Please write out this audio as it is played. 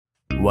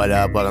What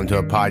up? Welcome to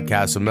a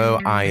podcast with Mo.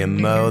 I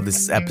am Mo. This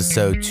is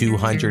episode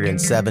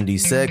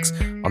 276.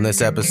 On this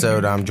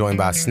episode, I'm joined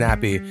by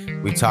Snappy.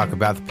 We talk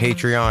about the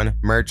Patreon,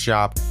 merch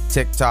shop,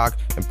 TikTok,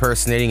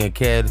 impersonating a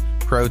kid,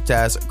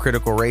 protests,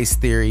 critical race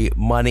theory,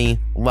 money,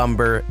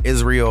 lumber,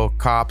 Israel,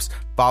 cops,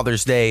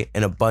 Father's Day,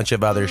 and a bunch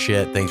of other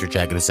shit. Thanks for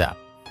checking us out.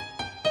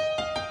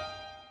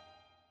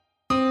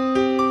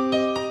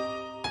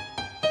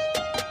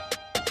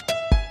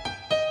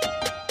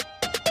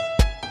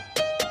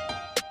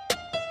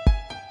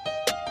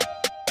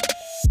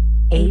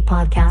 A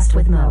podcast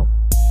with Mo.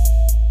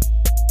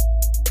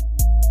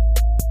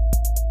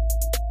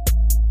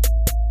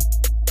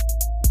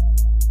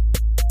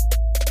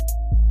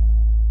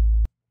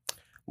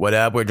 What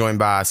up? We're joined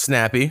by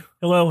Snappy.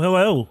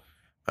 Hello.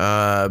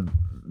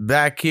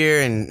 Back here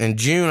in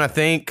June, I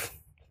think,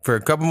 for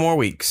a couple more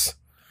weeks.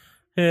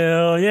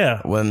 Hell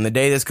yeah. When the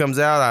day this comes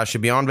out, I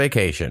should be on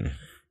vacation.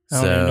 I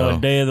don't even know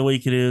what day of the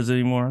week it is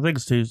anymore. I think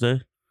it's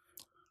Tuesday.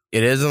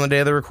 It is on the day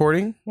of the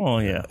recording? Oh,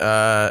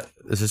 yeah.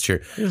 This is true.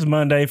 This is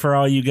Monday for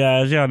all you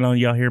guys. Y'all know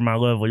y'all hear my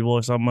lovely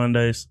voice on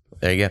Mondays.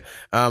 There you go.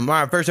 All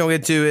right, first thing we'll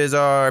get to is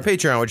our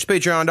Patreon, which is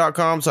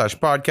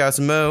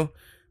patreon.com/podcastmo.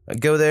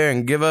 Go there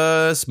and give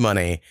us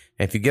money.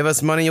 If you give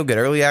us money, you'll get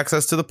early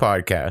access to the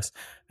podcast.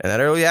 And that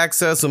early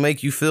access will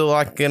make you feel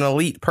like an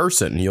elite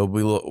person. You'll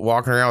be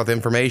walking around with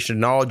information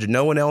and knowledge that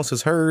no one else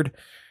has heard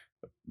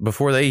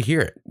before they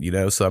hear it. You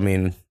know, so I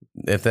mean,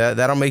 if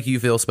that'll make you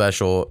feel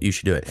special, you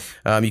should do it.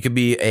 You could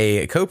be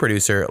a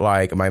co-producer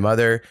like my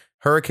mother,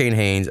 Hurricane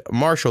Haynes,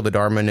 Marshall the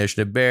Dharma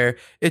Initiative Bear,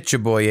 It's Your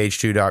Boy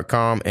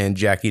H2.com, and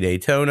Jackie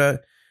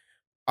Daytona.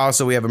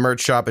 Also, we have a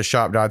merch shop at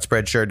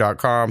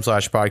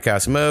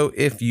shop.spreadshirt.com/podcastmo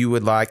if you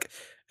would like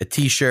a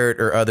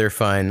t-shirt or other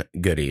fun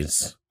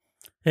goodies.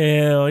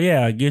 Hell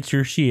yeah, get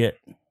your shit.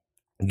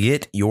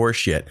 Get your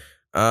shit.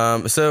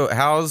 So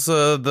how's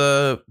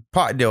the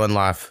pot doing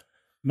life?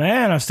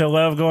 Man, I still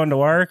love going to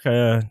work.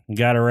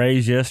 Got a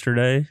raise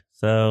yesterday,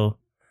 so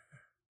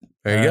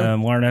There you go.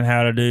 I'm learning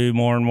how to do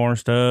more and more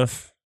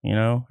stuff, you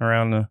know,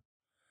 around the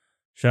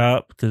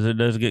shop because it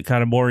does get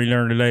kind of boring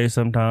during the day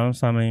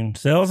sometimes. I mean,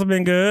 sales have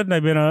been good.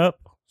 They've been up,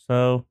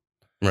 so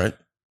Right.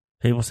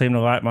 people seem to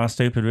like my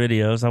stupid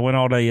videos. I went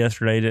all day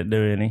yesterday, didn't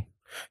do any.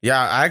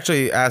 Yeah, I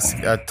actually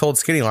told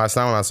Skinny last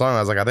time when I saw him, I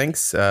was like, I think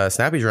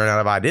Snappy's running out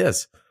of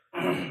ideas.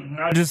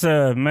 I just,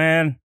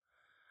 man,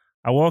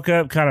 I woke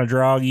up kind of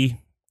groggy,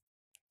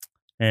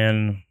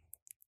 and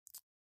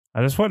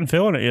I just wasn't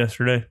feeling it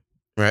yesterday.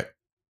 Right.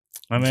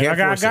 I mean, I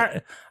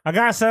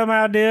got some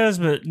ideas,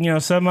 but you know,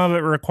 some of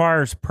it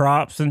requires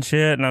props and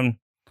shit, and I'm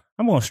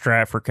gonna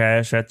strap for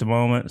cash at the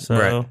moment. So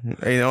right.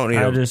 You don't need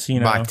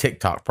to buy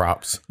TikTok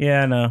props.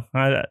 Yeah, I know.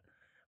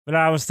 But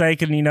I was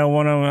thinking, you know,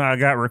 one of them I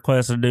got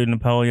requested to do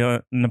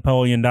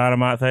Napoleon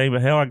Dynamite thing,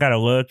 but hell, I got to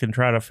look and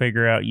try to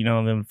figure out, you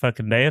know, them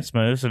fucking dance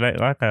moves. It ain't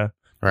like I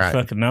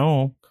fucking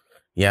know.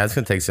 Yeah, it's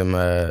gonna take some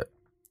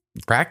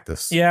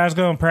practice. Yeah, I was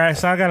going to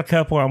practice. I got a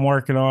couple I'm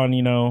working on,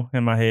 you know,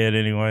 in my head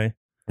anyway.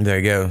 There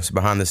you go. It's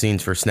behind the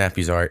scenes for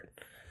Snappy's art.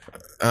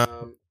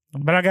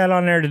 But I got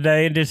on there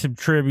today and did some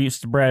tributes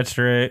to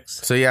Bradster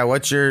X. So yeah,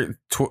 what's your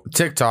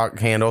TikTok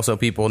handle so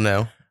people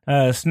know?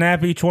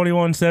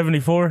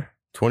 Snappy2174.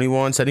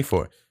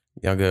 2174.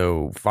 Y'all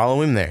go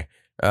follow him there.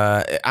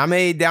 I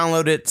may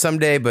download it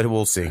someday, but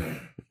we'll see.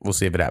 We'll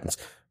see if it happens.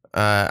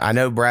 I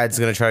know Brad's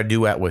going to try to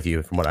duet with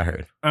you from what I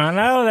heard. I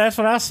know. That's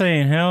what I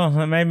seen. Hell,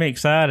 that made me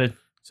excited.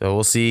 So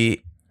we'll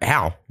see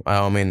how.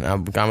 I mean,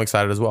 I'm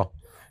excited as well.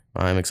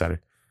 I'm excited.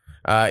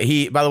 By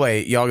the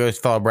way, y'all go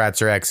follow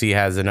Bradster X. He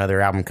has another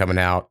album coming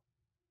out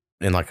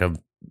in like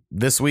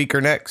this week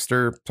or next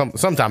or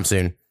sometime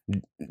soon.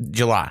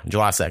 July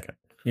 2nd.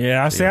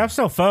 Yeah, I'm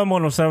still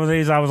fumbling with some of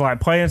these. I was like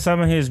playing some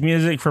of his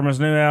music from his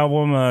new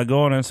album,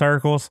 Going in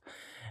Circles.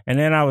 And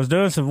then I was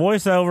doing some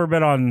voiceover,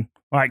 but on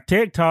like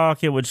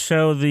TikTok, it would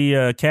show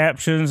the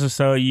captions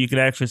so you could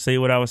actually see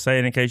what I was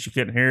saying in case you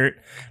couldn't hear it.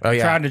 Oh,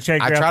 yeah. I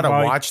tried to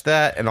watch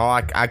that, and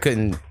I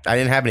didn't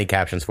have any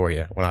captions for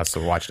you when I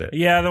still watched it.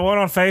 Yeah, the one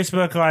on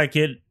Facebook, like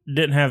it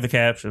didn't have the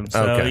captions.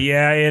 So, okay.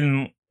 Yeah,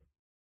 and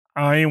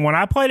I mean, when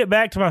I played it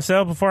back to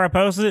myself before I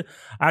posted it,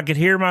 I could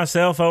hear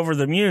myself over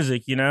the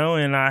music, you know,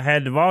 and I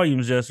had the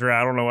volumes just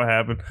right. I don't know what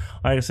happened.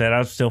 Like I said,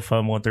 I'm still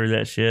fumbling through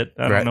that shit.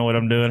 I don't know what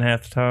I'm doing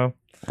half the time.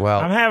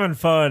 Well, I'm having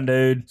fun,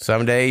 dude.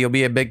 Someday you'll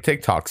be a big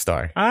TikTok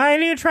star. I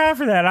ain't even trying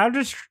for that. I'm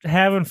just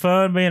having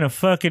fun being a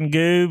fucking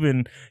goob,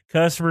 and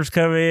customers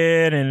come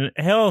in, and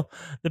hell,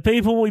 the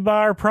people we buy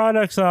our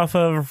products off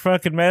of are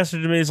fucking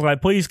messaging me. It's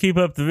like, please keep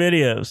up the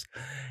videos.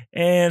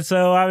 And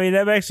so, I mean,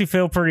 that makes me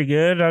feel pretty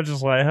good. I'm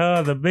just like,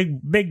 the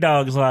big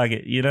dogs like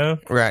it, you know?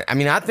 Right. I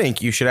mean, I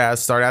think you should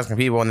start asking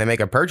people when they make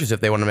a purchase if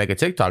they want to make a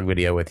TikTok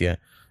video with you.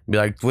 Be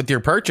like, with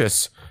your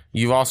purchase,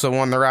 you've also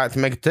won the right to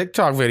make a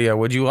TikTok video.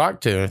 Would you like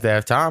to? If they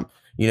have time,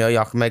 you know,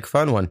 y'all can make a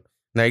fun one.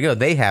 There you go.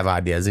 They have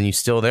ideas, and you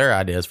steal their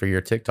ideas for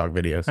your TikTok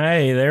videos.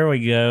 Hey, there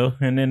we go.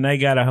 And then they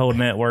got a whole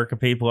network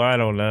of people I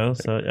don't know.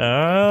 So,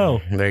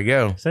 there you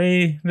go.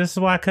 See, this is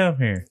why I come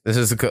here. This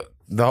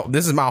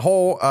is my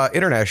whole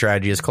internet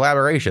strategy is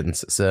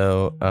collaborations.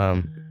 So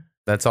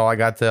That's all I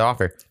got to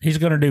offer. He's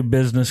going to do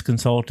business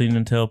consulting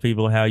and tell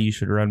people how you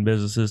should run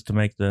businesses to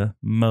make the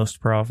most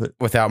profit.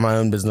 Without my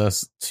own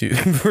business,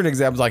 for an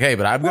example, like, hey,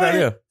 but I have a good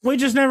idea. We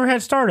just never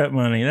had startup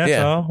money.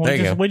 That's all.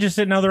 We just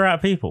didn't know the right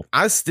people.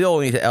 I still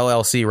need to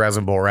LLC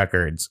Resin Bowl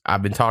Records.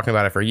 I've been talking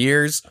about it for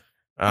years.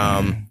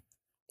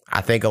 I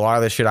think a lot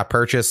of the shit I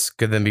purchase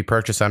could then be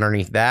purchased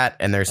underneath that.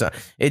 And that's going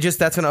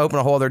to open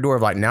a whole other door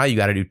of like, now you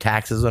got to do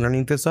taxes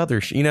underneath this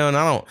other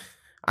and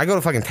I go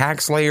to fucking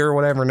Tax Slayer or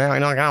whatever now.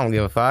 Like, I don't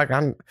give a fuck.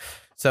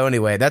 So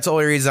anyway, that's the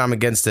only reason I'm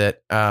against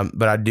it.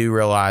 But I do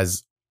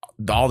realize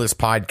all this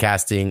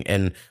podcasting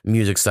and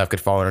music stuff could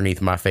fall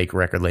underneath my fake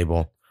record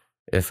label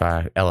if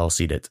I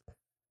LLC'd it.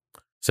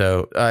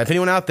 So if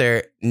anyone out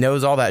there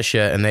knows all that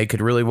shit and they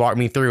could really walk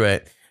me through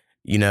it,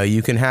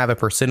 you can have a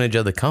percentage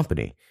of the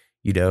company,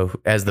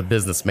 as the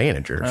business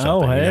manager or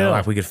something. Oh, hell.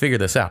 Like we could figure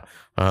this out.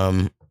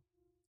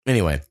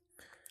 Anyway,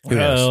 who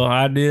knows?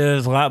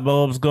 Ideas, light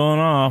bulbs going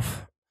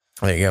off.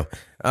 There you go.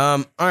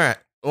 All right.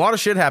 A lot of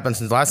shit happened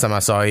since last time I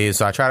saw you,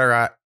 so I try to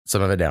write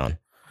some of it down.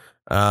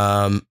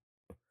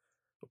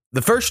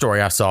 The first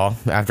story I saw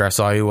after I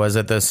saw you was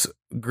that this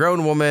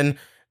grown woman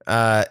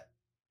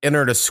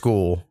entered a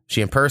school.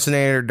 She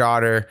impersonated her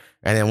daughter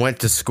and then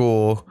went to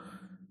school,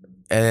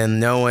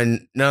 and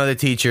then none of the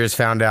teachers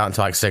found out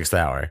until like 6th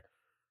hour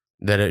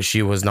that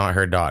she was not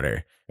her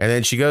daughter. And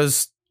then she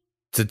goes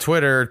to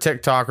Twitter,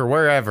 TikTok, or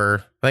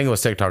wherever, I think it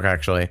was TikTok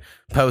actually,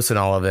 posting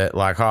all of it,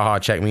 like, haha,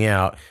 check me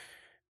out.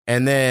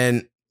 And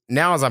then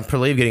now I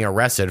believe getting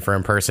arrested for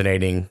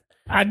impersonating.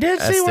 I did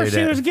see where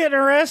she was getting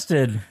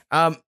arrested.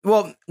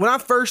 Well, when I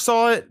first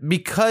saw it,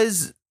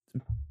 because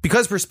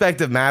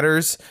perspective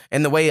matters,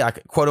 and the way,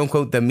 like, quote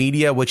unquote, the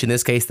media, which in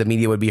this case, the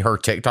media would be her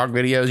TikTok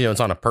videos, it's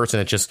on a person.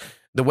 It's just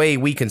the way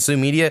we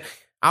consume media.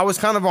 I was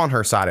kind of on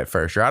her side at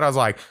first, right? I was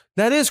like,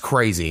 that is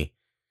crazy.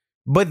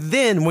 But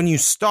then when you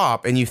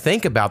stop and you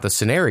think about the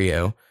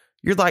scenario,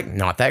 you're like,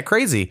 not that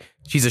crazy.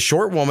 She's a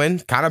short woman,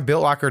 kind of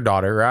built like her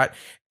daughter, right?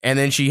 And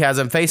then she has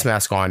a face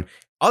mask on.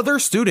 Other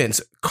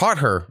students caught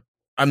her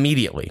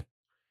immediately.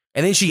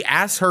 And then she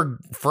asked her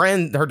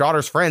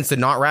daughter's friends to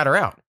not rat her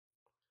out.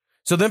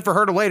 So then for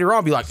her to later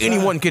on be like,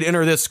 anyone could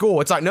enter this school.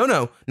 It's like,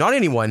 no, not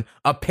anyone.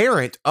 A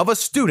parent of a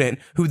student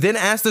who then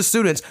asked the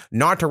students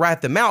not to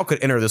rat them out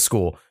could enter the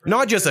school.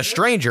 Not just a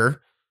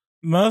stranger.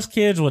 Most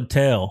kids would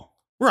tell.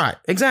 Right,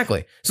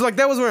 exactly. So like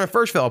that was when it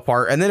first fell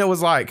apart. And then it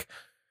was like,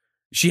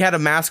 she had a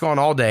mask on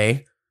all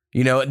day.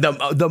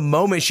 The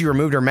moment she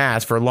removed her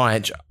mask for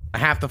lunch,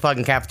 half the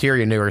fucking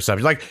cafeteria knew her stuff.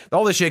 Like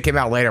all this shit came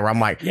out later where I'm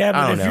like, yeah,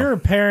 but if you're a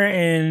parent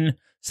and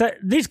so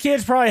these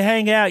kids probably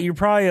hang out, you're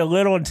probably a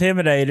little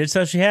intimidated.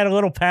 So she had a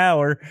little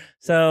power.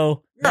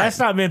 So that's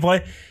not been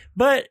played.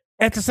 But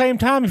at the same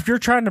time, if you're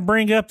trying to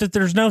bring up that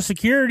there's no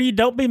security,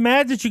 don't be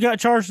mad that you got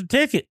charged a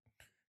ticket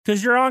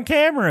because you're on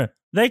camera.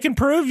 They can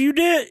prove you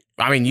did.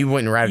 I mean, you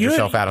wouldn't rat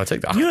yourself out on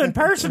TikTok. You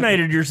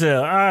impersonated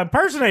yourself.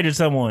 Impersonated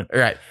someone.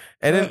 Right.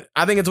 And then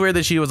I think it's weird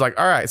that she was like,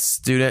 all right,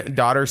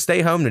 daughter,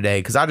 stay home today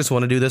because I just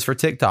want to do this for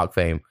TikTok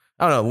fame.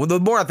 I don't know. The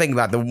more I think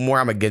about it, the more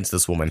I'm against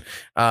this woman.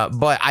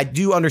 But I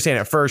do understand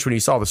at first when you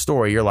saw the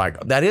story, you're like,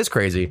 that is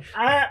crazy.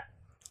 I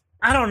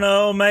don't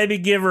know. Maybe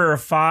give her a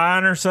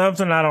fine or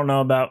something. I don't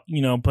know about,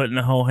 putting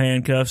the whole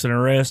handcuffs and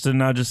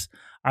arresting.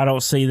 I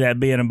don't see that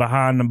being a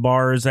behind the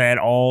bars at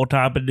all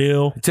type of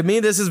deal. To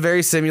me, this is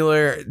very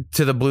similar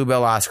to the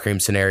Bluebell ice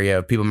cream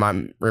scenario. People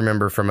might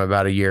remember from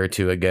about a year or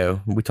two ago.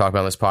 We talked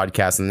about on this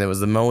podcast, and it was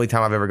the only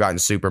time I've ever gotten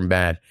super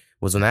mad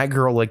was when that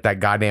girl licked that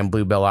goddamn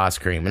Bluebell ice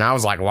cream. And I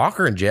was like, lock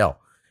her in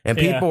jail. And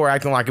people were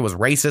acting like it was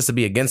racist to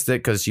be against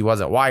it because she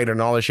wasn't white and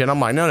all this shit.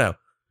 I'm like, no.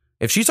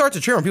 If she starts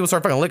to cheer and people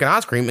start fucking licking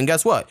ice cream, and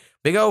guess what?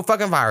 Big old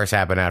fucking virus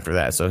happened after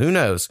that. So who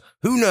knows?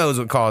 Who knows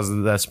what caused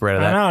the spread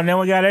of that? I know. And then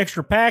we got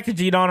extra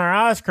packaging on our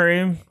ice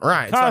cream.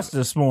 Right. Cost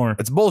us more.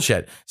 It's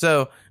bullshit.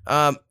 So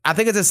I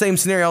think it's the same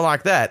scenario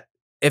like that.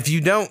 If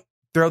you don't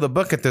throw the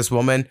book at this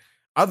woman,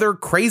 other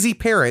crazy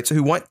parents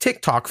who want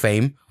TikTok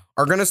fame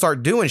are going to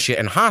start doing shit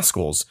in high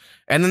schools.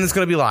 And then it's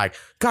going to be like,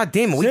 God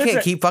damn it, we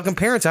can't keep fucking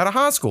parents out of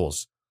high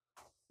schools.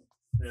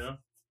 Yeah.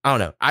 I don't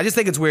know. I just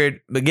think it's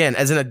weird. Again,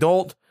 as an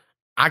adult,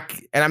 I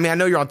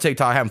know you're on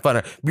TikTok having fun,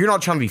 but you're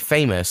not trying to be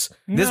famous.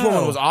 No. This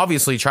woman was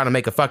obviously trying to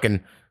make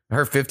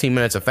her 15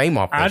 minutes of fame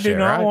off this I do shit,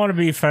 not right? want to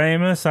be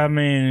famous. I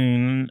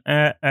mean,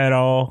 at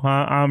all.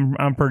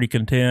 I'm pretty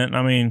content.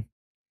 I mean,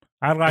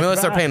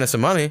 unless they're paying us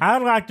some money.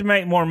 I'd like to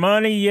make more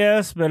money,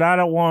 yes, but I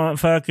don't want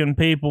fucking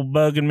people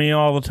bugging me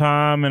all the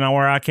time and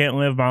where I can't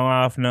live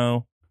my life.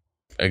 No.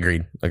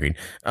 Agreed.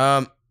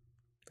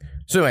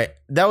 So anyway,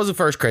 that was the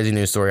first crazy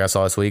news story I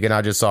saw this week, and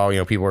I just saw,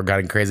 people were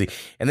getting crazy.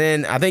 And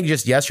then I think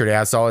just yesterday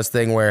I saw this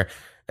thing where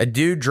a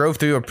dude drove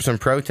through some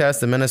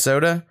protests in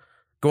Minnesota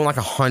going like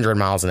 100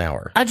 miles an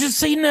hour. I just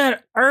seen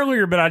that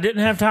earlier, but I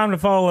didn't have time to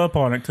follow up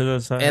on it.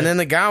 And then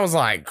the guy was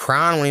like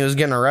crying when he was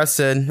getting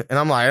arrested. And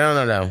I'm like,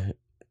 no.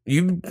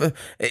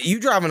 You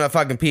driving up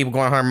fucking people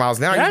going 100 miles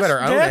an hour. That's You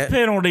better own death it.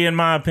 penalty, in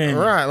my opinion.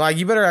 Right. Like,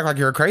 you better act like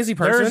you're a crazy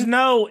person. There's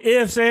no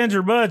ifs, ands,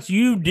 or buts.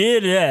 You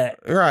did that.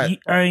 Right.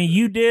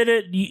 You did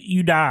it.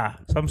 You die.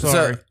 I'm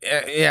sorry. So,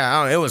 yeah,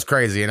 I don't know, it was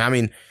crazy. And I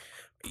mean,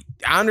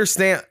 I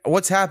understand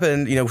what's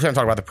happened. You know, we haven't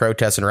talked about the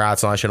protests and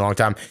riots and all that shit in a long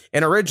time.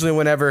 And originally,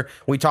 whenever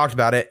we talked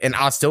about it, and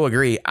I still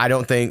agree, I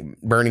don't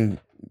think burning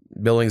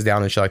buildings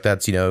down and shit like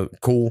that's, a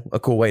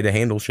cool way to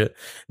handle shit.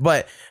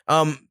 But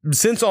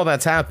since all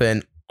that's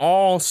happened,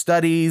 all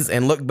studies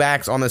and look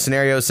backs on the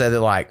scenario said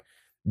that like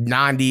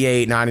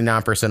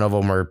 99% of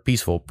them are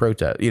peaceful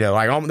protests.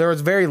 There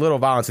was very little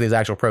violence in these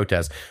actual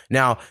protests.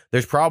 Now,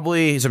 there's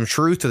probably some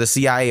truth to the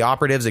CIA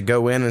operatives that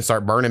go in and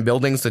start burning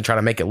buildings to try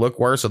to make it look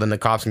worse. So then the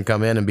cops can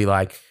come in and be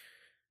like,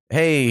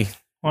 hey,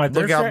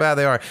 look how bad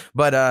they are.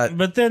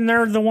 But then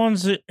they're the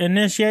ones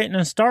initiating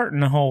and starting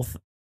the whole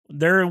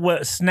they're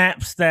what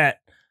snaps that.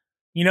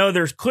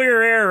 There's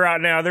clear air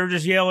right now. They're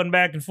just yelling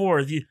back and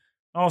forth.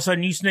 All of a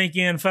sudden you sneak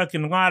in,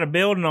 fucking light a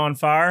building on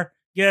fire.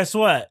 Guess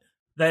what?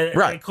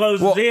 It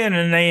closes in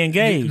and they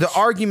engage. The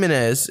argument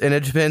is, and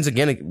it depends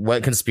again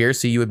what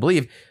conspiracy you would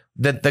believe,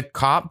 that the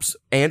cops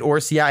and or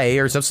CIA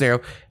or some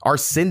scenario are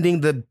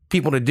sending the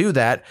people to do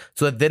that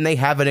so that then they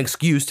have an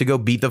excuse to go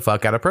beat the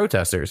fuck out of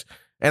protesters.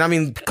 And I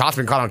mean, cops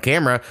been caught on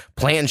camera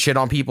planting shit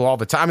on people all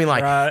the time.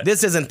 I mean,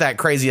 This isn't that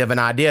crazy of an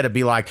idea to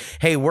be like,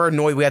 hey, we're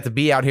annoyed we have to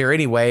be out here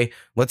anyway.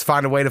 Let's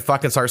find a way to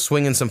fucking start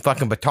swinging some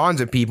fucking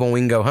batons at people and we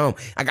can go home.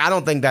 Like, I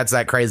don't think that's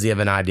that crazy of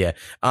an idea.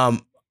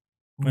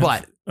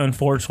 But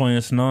unfortunately,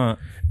 it's not.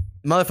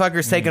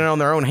 Motherfuckers taking it on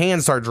their own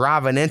hands, start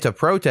driving into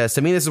protests.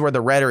 To me, this is where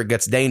the rhetoric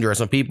gets dangerous.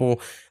 When people,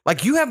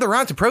 like, you have the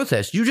right to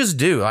protest. You just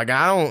do. Like,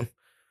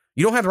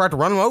 you don't have the right to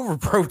run over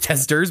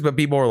protesters, but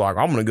people are like,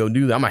 I'm going to go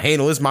do that. I'm going to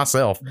handle this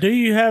myself. Do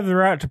you have the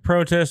right to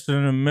protest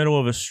in the middle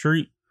of a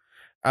street?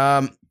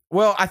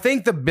 Well, I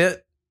think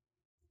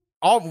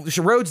all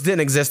roads didn't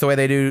exist the way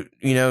they do,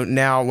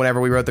 now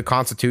whenever we wrote the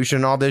Constitution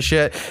and all this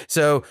shit.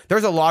 So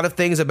there's a lot of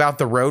things about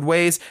the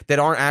roadways that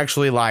aren't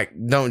actually like,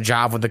 don't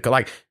jive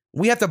with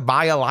we have to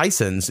buy a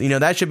license.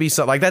 That should be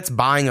something like that's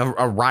buying a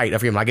right of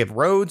freedom. Like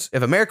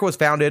if America was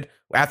founded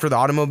after the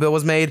automobile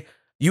was made,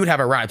 you would have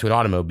a right to an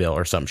automobile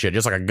or some shit,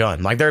 just like a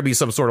gun. Like there'd be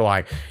some sort of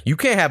like, you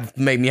can't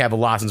make me have a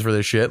license for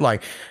this shit.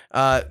 Like,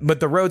 but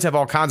the roads have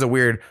all kinds of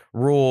weird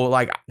rule.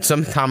 Like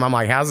sometimes I'm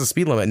like, how's the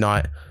speed limit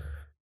not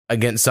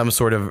against some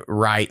sort of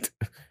right?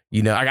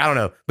 I don't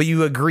know, but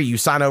you agree, you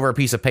sign over a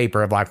piece of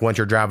paper of like, once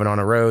you're driving on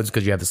the roads,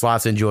 because you have this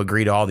license, you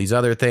agree to all these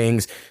other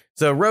things.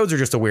 So roads are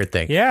just a weird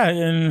thing. Yeah.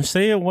 And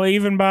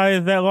even by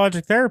that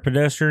logic there,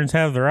 pedestrians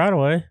have the right of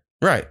way.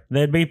 Right.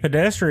 They'd be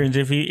pedestrians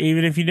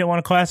even if you didn't want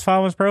to classify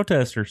them as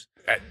protesters.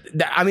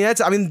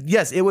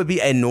 Yes, it would be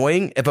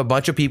annoying if a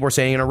bunch of people were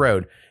standing in a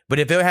road, but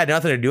if it had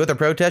nothing to do with the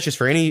protest, just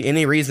for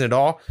any reason at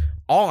all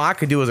I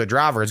could do as a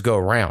driver is go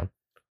around.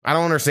 I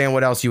don't understand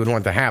what else you would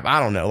want to happen. I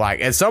don't know.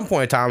 Like at some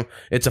point in time,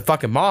 it's a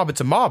fucking mob.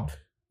 It's a mob.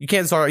 You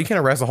can't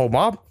arrest the whole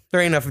mob. There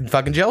ain't enough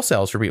fucking jail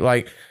cells for people.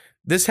 Like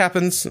this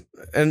happens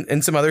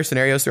in some other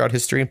scenarios throughout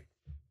history.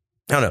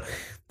 I don't know.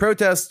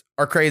 Protests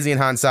are crazy in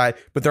hindsight,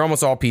 but they're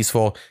almost all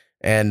peaceful.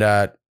 And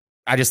I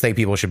just think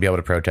people should be able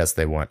to protest if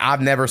they want.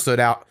 I've never stood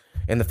out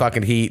in the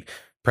fucking heat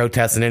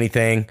protesting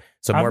anything.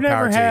 So more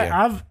power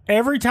to you.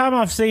 Every time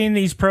I've seen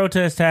these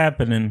protests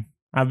happening,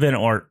 I've been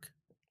at work.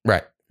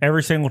 Right.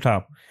 Every single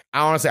time.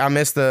 I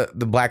missed the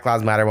Black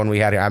Lives Matter one we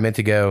had here. I meant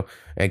to go,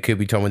 and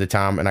Koopy told me the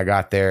time, and I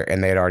got there,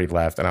 and they had already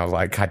left, and I was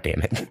like, God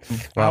damn it.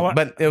 Well,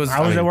 but it was. I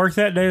was at work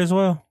that day as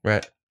well.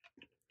 Right.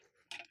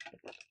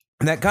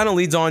 And that kind of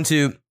leads on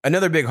to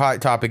another big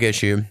hot topic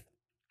issue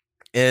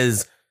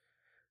is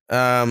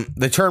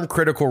the term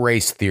critical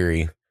race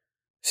theory.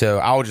 So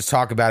I'll just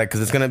talk about it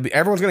because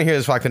everyone's going to hear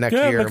this for like the next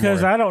year.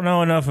 Because I don't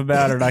know enough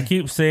about it. I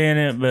keep seeing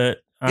it, but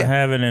I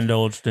haven't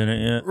indulged in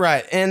it yet.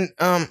 Right. And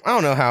I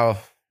don't know how.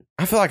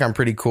 I feel like I'm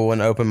pretty cool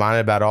and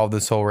open-minded about all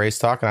this whole race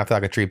talk, and I feel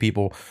like I treat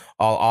people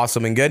all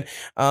awesome and good.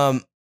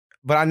 But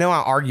I know I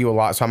argue a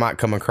lot, so I might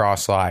come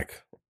across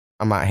like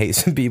I might hate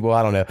some people.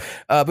 I don't know.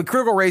 But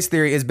critical race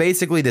theory is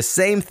basically the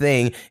same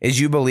thing as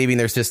you believing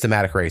there's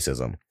systematic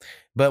racism.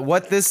 But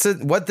what this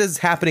is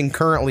happening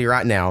currently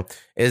right now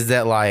is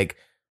that like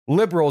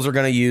liberals are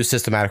going to use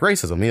systematic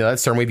racism.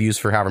 That's a term we've used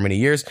for however many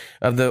years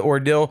of the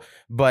ordeal,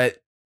 but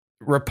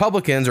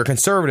Republicans or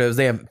conservatives,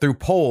 they have through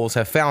polls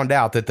have found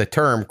out that the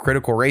term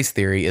critical race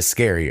theory is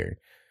scarier.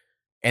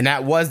 And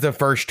that was the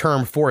first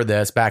term for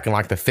this back in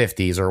like the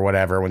 50s or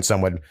whatever, when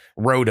someone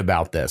wrote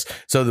about this.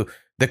 So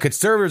the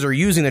conservatives are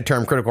using the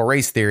term critical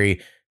race theory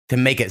to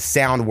make it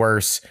sound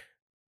worse,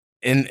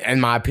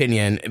 in my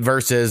opinion,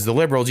 versus the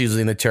liberals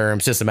using the term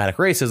systematic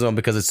racism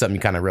because it's something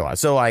you kind of realize.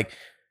 So like,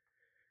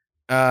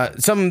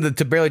 something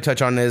to barely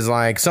touch on is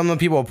like some of the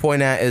people will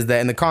point at is that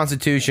in the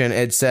Constitution,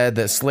 it said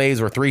that slaves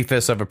were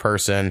 3/5 of a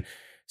person.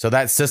 So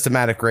that's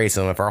systematic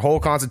racism. If our whole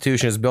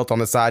Constitution is built on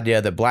this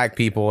idea that black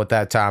people at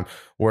that time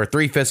were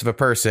 3/5 of a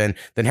person,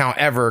 then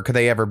however could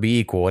they ever be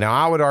equal? Now,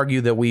 I would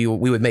argue that we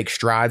would make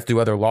strides through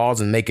other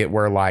laws and make it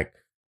where like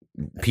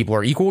people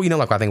are equal,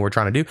 like I think we're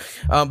trying to do.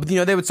 But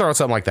they would start with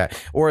something like that,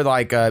 or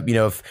like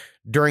if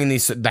during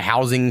the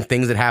housing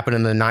things that happened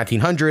in the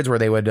 1900s, where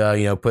they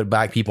would put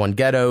black people in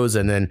ghettos,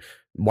 and then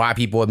white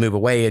people would move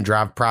away and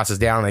drive prices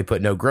down, and they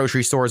put no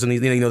grocery stores in these.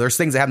 There's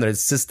things that happen that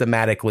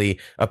systematically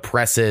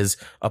oppresses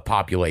a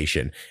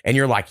population, and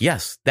you're like,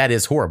 yes, that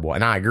is horrible,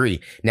 and I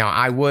agree. Now,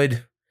 I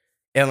would.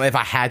 And if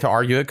I had to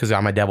argue it, because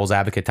I'm a devil's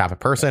advocate type of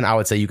person, I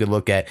would say you could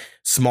look at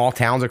small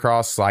towns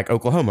across like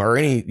Oklahoma or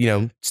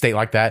any, state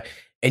like that.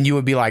 And you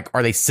would be like,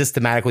 are they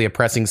systematically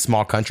oppressing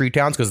small country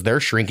towns? Because they're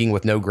shrinking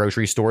with no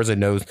grocery stores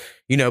and no,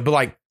 but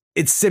like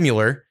it's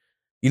similar.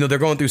 They're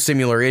going through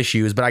similar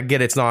issues, but I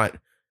get it's not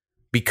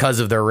because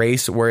of their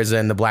race. Whereas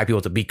in the black people,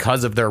 it's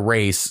because of their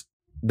race.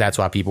 That's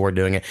why people were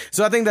doing it.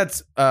 So I think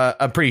that's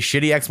a pretty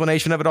shitty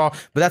explanation of it all.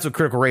 But that's what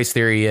critical race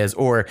theory is,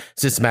 or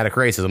systematic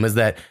racism, is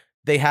that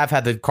they have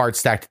had the cards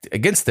stacked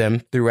against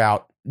them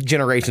throughout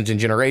generations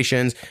and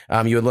generations.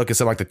 You would look at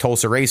something like the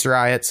Tulsa race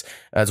riots,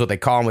 that's what they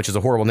call them, which is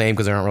a horrible name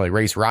because they aren't really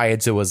race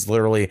riots. It was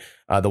literally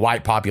the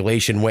white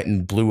population went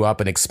and blew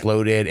up and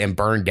exploded and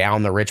burned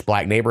down the rich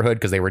black neighborhood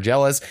because they were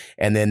jealous.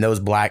 And then those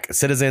black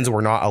citizens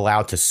were not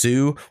allowed to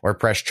sue or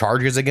press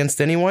charges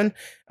against anyone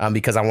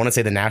because I want to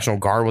say the National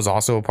Guard was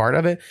also a part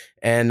of it.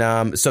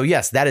 And so,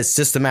 yes, that is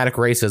systematic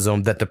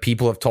racism that the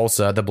people of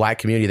Tulsa, the black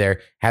community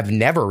there, have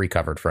never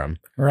recovered from.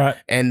 Right.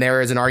 And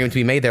there is an argument to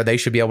be made there. They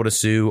should be able to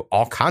sue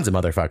all kinds of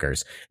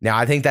motherfuckers. Now,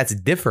 I think that's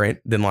different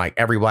than like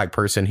every black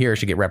person here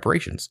should get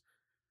reparations.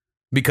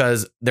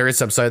 Because there is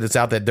some side that's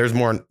out that there's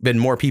been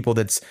more people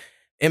that's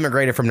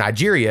immigrated from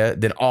Nigeria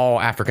than all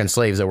African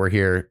slaves that were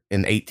here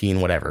in 18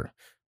 whatever.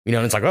 And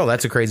it's like, oh,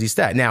 that's a crazy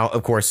stat. Now,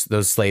 of course,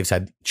 those slaves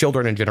had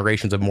children and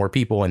generations of more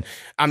people. And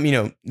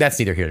that's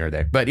neither here nor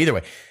there. But either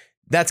way,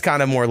 that's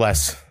kind of more or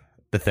less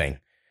the thing.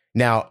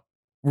 Now,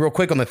 real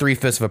quick on the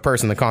 3/5 of a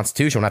person, the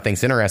Constitution, what I think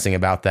is interesting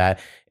about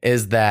that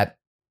is that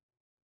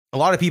a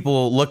lot of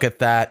people look at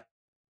that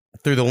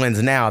through the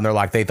lens now, and they're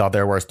like, they thought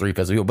there were 3/5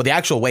 of people. But the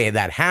actual way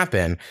that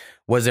happened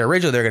was that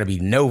originally there were going to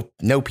be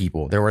no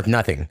people. They're worth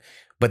nothing.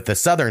 But the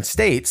southern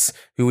states,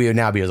 who we would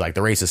now be as like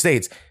the racist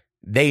states,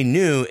 they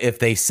knew if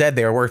they said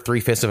they were worth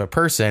 3/5 of a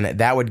person,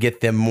 that would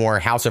get them more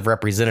House of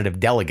Representative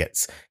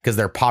delegates because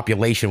their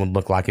population would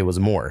look like it was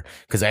more,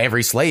 because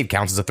every slave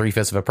counts as a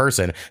 3/5 of a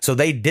person. So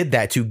they did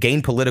that to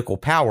gain political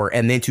power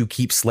and then to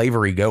keep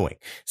slavery going.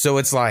 So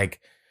it's like,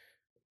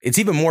 it's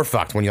even more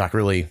fucked when you like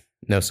really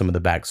know some of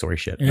the backstory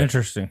shit.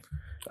 Interesting.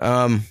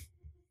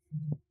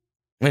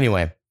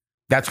 Anyway,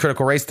 that's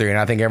critical race theory, and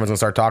I think everyone's gonna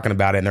start talking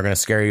about it, and they're gonna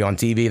scare you on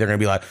TV. They're gonna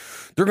be like,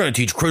 they're gonna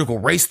teach critical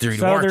race theory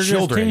to our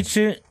children.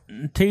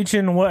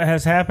 Teaching what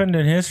has happened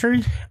in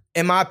history.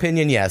 In my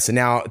opinion, yes. And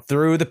now,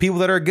 through the people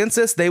that are against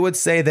this, they would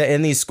say that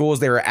in these schools,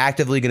 they are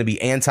actively going to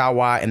be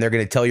anti-white, and they're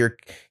going to tell your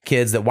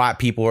kids that white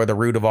people are the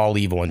root of all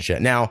evil and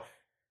shit. Now,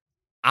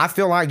 I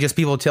feel like just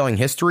people telling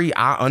history,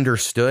 I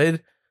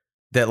understood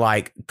that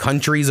like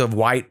countries of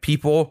white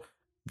people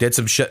did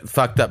some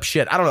fucked up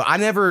shit. I don't know. I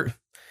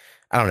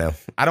don't know.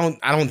 I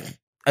don't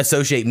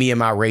associate me and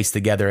my race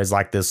together as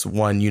like this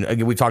one.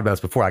 We've talked about this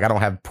before. Like, I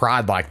don't have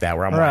pride like that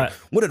where I'm like,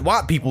 what did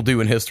white people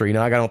do in history?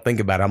 Like, I don't think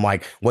about it. I'm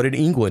like, what did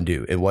England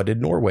do? And what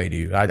did Norway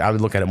do? I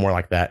would look at it more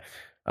like that.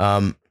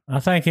 I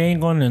think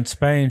England and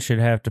Spain should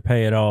have to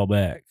pay it all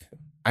back.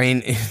 I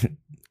mean,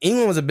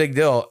 England was a big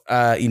deal.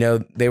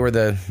 They were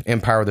the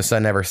empire where the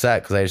sun never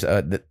set because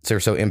they're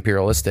so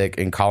imperialistic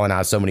and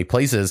colonized so many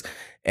places.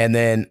 And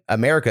then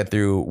America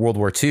through World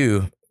War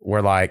II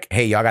were like,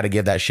 hey, y'all got to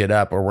give that shit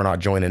up or we're not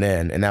joining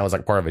in. And that was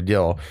like part of a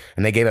deal.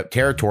 And they gave up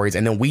territories,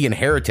 and then we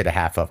inherited a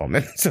half of them.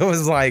 And so it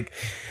was like,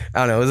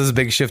 I don't know, it was this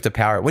big shift of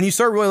power. When you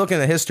start really looking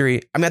at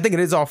history, I mean, I think it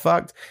is all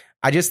fucked.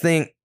 I just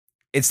think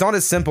it's not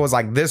as simple as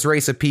like this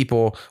race of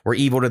people were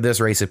evil to this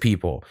race of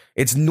people.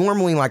 It's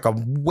normally like a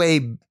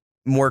way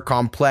more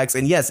complex.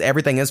 And yes,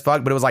 everything is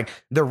fucked, but it was like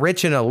the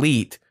rich and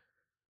elite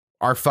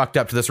are fucked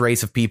up to this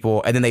race of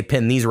people, and then they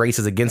pin these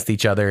races against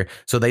each other,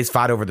 so they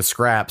fight over the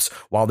scraps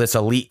while this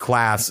elite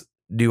class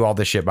do all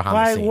this shit behind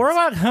the scenes. We're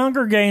like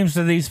Hunger Games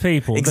to these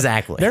people.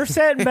 Exactly. They're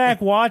sitting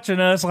back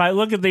watching us like,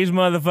 look at these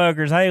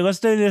motherfuckers. Hey, let's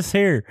do this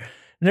here.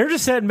 And they're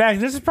just sitting back.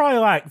 This is probably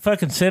like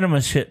fucking cinema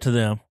shit to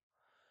them.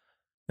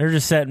 They're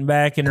just sitting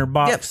back in their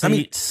box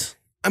seats.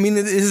 I mean,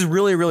 this is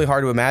really, really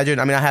hard to imagine.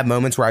 I mean, I have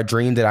moments where I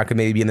dream that I could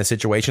maybe be in this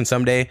situation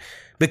someday,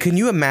 but can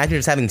you imagine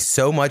just having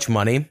so much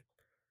money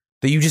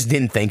that you just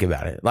didn't think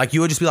about it? Like,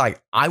 you would just be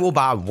like, I will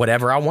buy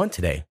whatever I want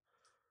today.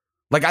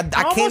 Like, I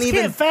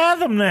can't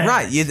fathom that.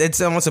 Right.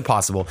 It's almost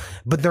impossible.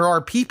 But there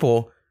are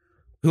people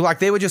who, like,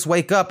 they would just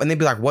wake up and they'd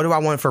be like, what do I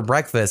want for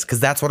breakfast?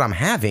 Because that's what I'm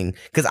having.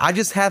 Because I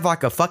just have,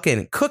 like, a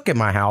fucking cook in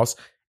my house,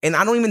 and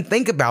I don't even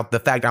think about the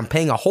fact I'm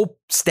paying a whole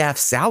staff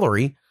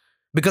salary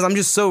because I'm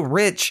just so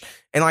rich.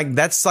 And, like,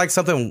 that's, like,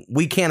 something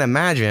we can't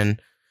imagine.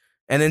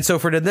 And then so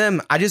for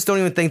them, I just don't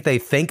even think they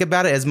think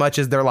about it as much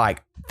as they're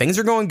like, things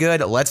are going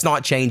good. Let's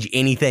not change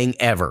anything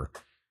ever.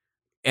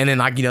 And then,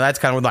 like, that's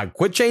kind of like,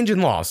 quit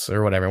changing laws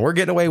or whatever. And we're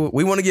getting away with,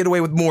 we want to get away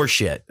with more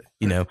shit,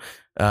 I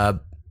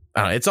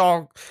don't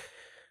know,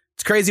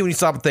 it's crazy when you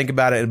stop and think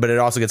about it, but it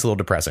also gets a little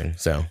depressing.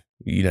 So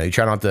you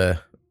try not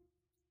to.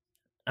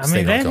 I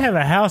mean, they'd have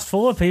a house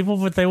full of people,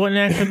 but they wouldn't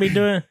actually be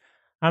doing.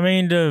 I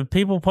mean, do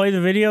people play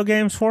the video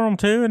games for them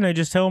too, and they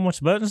just tell them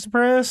which buttons to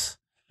press?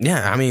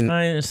 Yeah, I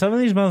mean, some of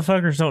these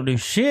motherfuckers don't do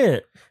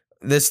shit.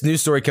 This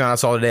news story came out I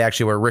saw today,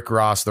 actually, where Rick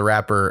Ross, the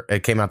rapper,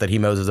 it came out that he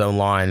mows his own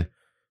lawn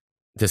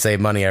to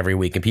save money every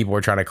week, and people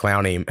were trying to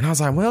clown him. And I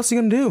was like, what else are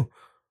you gonna do?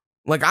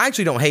 Like, I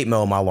actually don't hate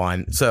mowing my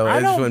lawn, so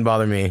it just wouldn't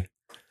bother me.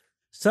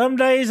 Some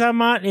days I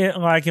might,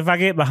 like, if I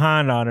get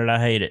behind on it, I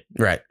hate it.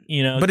 Right.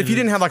 But if you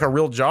didn't have, like, a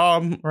real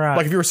job, right.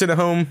 Like if you were sitting at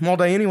home all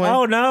day anyway.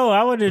 Oh, no,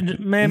 I would,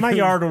 man, my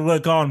yard would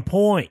look on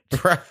point.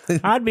 Right.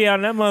 I'd be out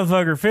in that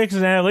motherfucker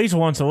fixing that at least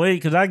once a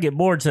week because I'd get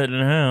bored sitting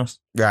in the house.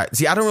 Right.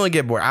 See, I don't really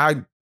get bored.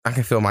 I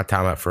can fill my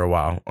time up for a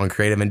while on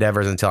creative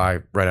endeavors until I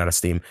run out of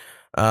steam.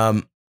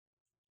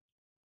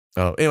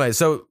 Anyway,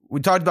 so we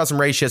talked about some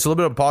race shit, so a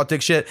little bit of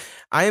politics shit.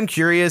 I am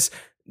curious,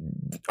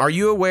 are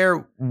you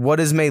aware what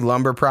has made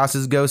lumber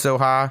prices go so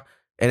high?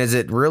 And is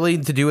it really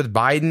to do with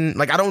Biden?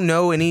 Like, I don't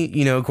know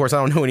any, of course, I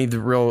don't know any of the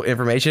real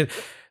information.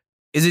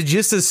 Is it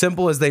just as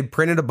simple as they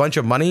printed a bunch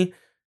of money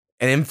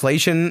and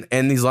inflation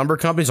and these lumber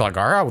companies are like,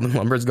 all right, well, the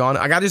lumber's gone.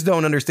 Like, I just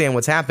don't understand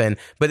what's happened,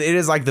 but it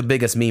is like the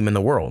biggest meme in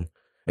the world.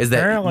 Is that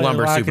apparently,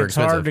 lumber's like super it's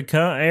expensive?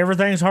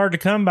 Everything's hard to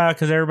come by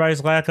because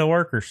everybody's lack of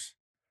workers.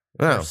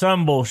 Oh.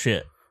 Some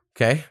bullshit.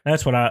 Okay.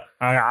 That's what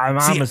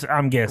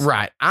I'm guessing.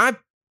 Right. I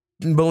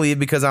believe,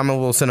 because I'm a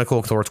little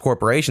cynical towards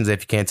corporations,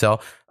 if you can't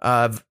tell,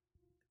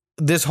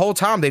 this whole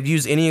time they've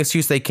used any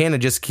excuse they can to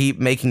just keep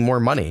making more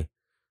money.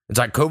 It's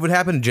like COVID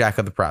happened, jack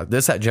up the price.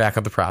 This jack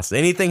up the price.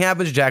 Anything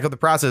happens, jack up the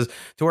prices,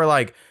 to where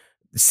like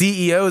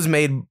CEOs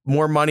made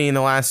more money in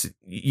the last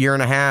year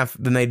and a half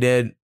than they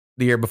did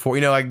the year before.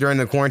 Like during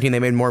the quarantine, they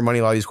made more money,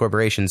 a lot of these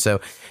corporations.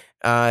 So,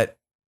 I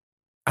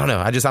don't know.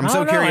 I'm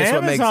so curious.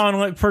 Amazon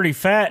looked pretty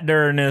fat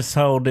during this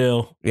whole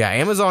deal. Yeah,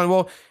 Amazon.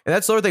 Well, and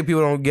that's the other thing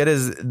people don't get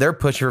is they're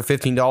pushing for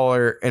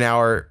 $15 an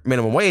hour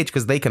minimum wage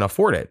because they can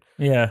afford it.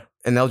 Yeah,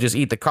 and they'll just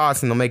eat the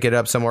cost and they'll make it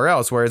up somewhere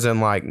else. Whereas in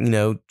like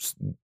the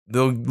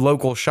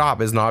local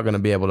shop is not going to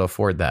be able to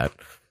afford that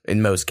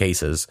in most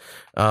cases.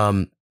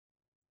 So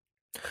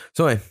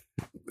anyway,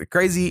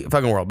 crazy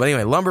fucking world. But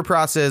anyway, lumber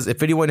prices.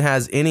 If anyone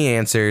has any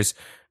answers,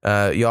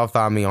 y'all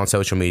find me on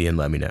social media and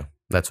let me know.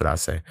 That's what I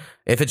say.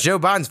 If it's Joe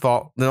Biden's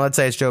fault, then let's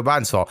say it's Joe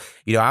Biden's fault.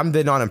 I'm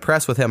been not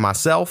impressed with him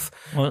myself.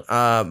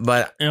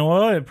 But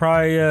it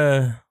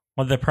probably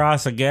with the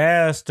price of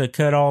gas to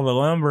cut all the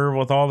lumber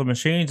with all the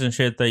machines and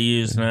shit they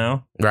use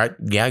now. Right?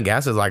 Yeah,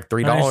 gas is like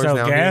 $3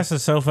 now. Gas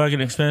is so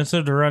fucking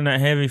expensive to run that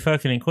heavy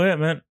fucking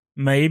equipment.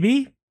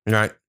 Maybe.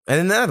 Right.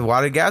 And then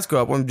why did gas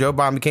go up when Joe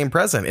Biden became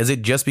president? Is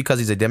it just because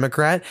he's a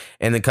Democrat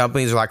and the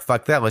companies are like,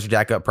 fuck that, let's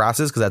jack up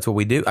prices because that's what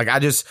we do? Like,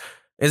 is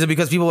it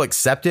because people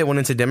accept it when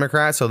it's a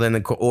Democrat, so then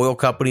the oil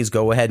companies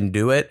go ahead and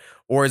do it?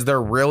 Or is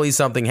there really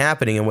something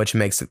happening in which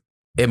makes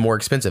it more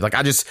expensive? Like,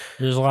 just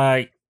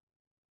like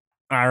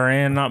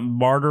Iran not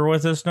barter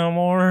with us no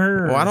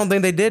more? Well, I don't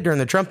think they did during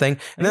the Trump thing.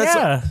 And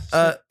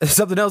that's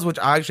something else which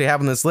I actually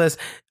have on this list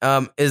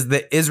is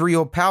the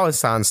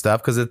Israel-Palestine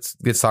stuff, because it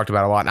gets talked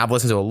about a lot. And I've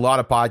listened to a lot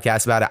of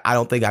podcasts about it. I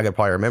don't think I could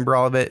probably remember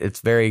all of it.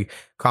 It's very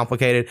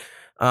complicated.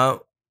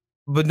 But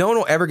no one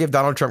will ever give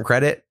Donald Trump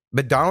credit.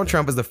 But Donald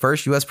Trump is the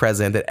first U.S.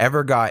 president that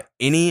ever got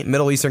any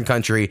Middle Eastern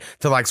country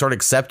to like start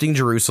accepting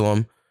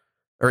Jerusalem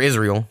or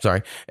Israel,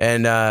 sorry,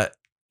 and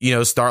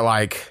start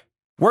like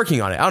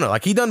working on it. I don't know,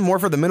 like he done more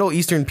for the Middle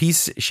Eastern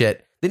peace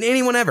shit than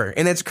anyone ever,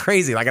 and it's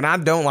crazy. Like, and I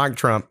don't like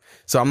Trump,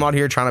 so I'm not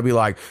here trying to be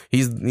like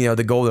he's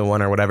the golden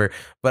one or whatever.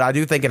 But I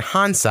do think in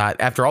hindsight,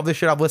 after all this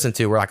shit I've listened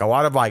to, where like a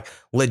lot of like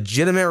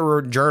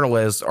legitimate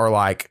journalists are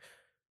like,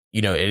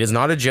 it is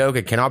not a joke.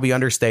 It cannot be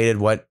understated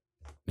what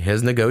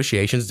his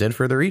negotiations did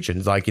for the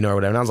regions, like, or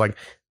whatever. And I was like,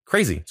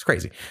 crazy. It's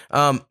crazy.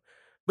 But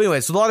anyway,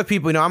 so a lot of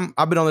people,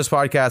 I've been on this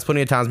podcast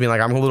plenty of times being like,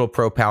 I'm a little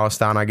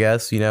pro-Palestine, I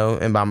guess,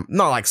 and I'm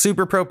not like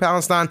super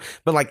pro-Palestine,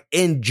 but like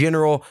in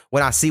general,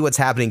 when I see what's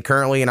happening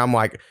currently, and I'm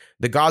like,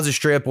 the Gaza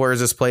Strip, where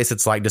is this place?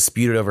 It's like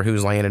disputed over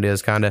whose land it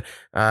is, kind of.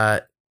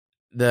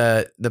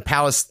 The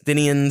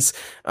Palestinians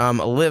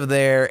live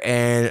there,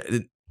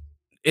 and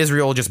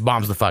Israel just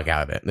bombs the fuck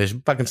out of it. There's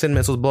fucking send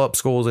missiles, blow up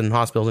schools and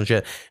hospitals and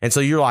shit. And so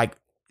you're like,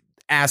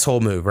 asshole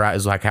move, right?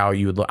 Is like how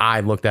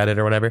I looked at it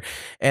or whatever.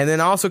 And then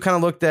I also kind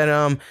of looked at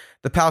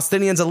the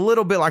Palestinians a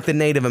little bit like the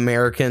Native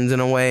Americans in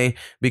a way,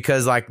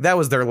 because like that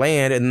was their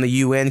land, and the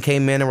UN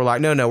came in and were like,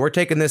 no, we're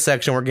taking this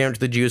section, we're giving it to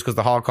the Jews because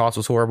the Holocaust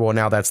was horrible, and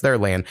now that's their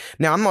land.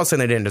 Now, I'm not saying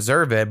they didn't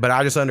deserve it, but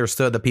I just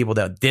understood the people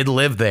that did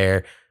live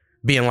there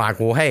being like,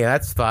 well, hey,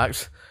 that's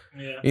fucked.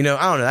 Yeah. I don't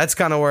know. That's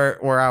kind of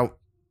where I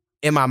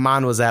in my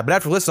mind was at. But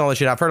after listening to all this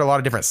shit, I've heard a lot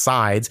of different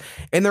sides.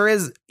 And there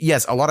is,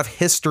 yes, a lot of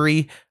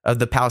history of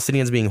the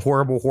Palestinians being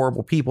horrible,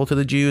 horrible people to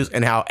the Jews,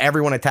 and how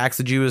everyone attacks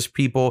the Jewish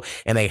people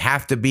and they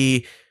have to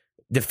be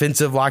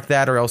defensive like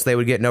that or else they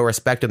would get no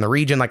respect in the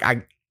region. Like,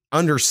 I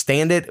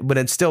understand it, but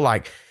it's still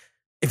like,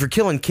 if you're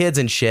killing kids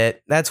and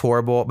shit, that's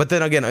horrible. But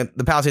then again,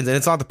 the Palestinians, and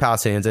it's not the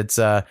Palestinians, it's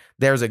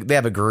they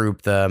have a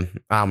group, I don't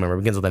remember, it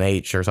begins with an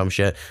H or some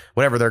shit,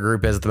 whatever their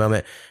group is at the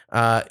moment.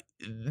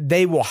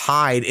 They will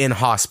hide in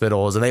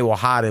hospitals and they will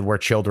hide where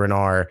children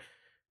are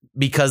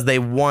because they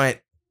want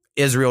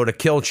Israel to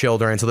kill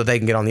children so that they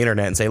can get on the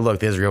internet and say,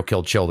 look, Israel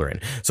killed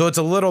children. So it's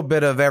a little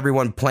bit of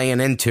everyone playing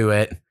into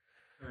it,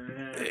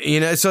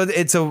 so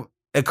it's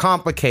a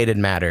complicated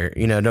matter,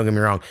 don't get me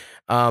wrong.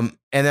 And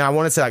then I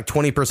want to say like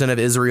 20% of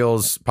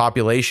Israel's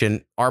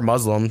population are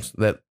Muslims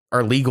that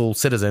are legal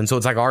citizens. So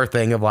it's like our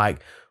thing of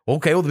like,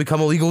 okay, we'll become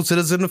a legal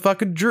citizen of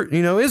fucking,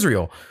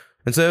 Israel.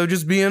 And so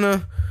just being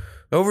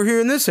over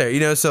here in this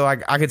area, so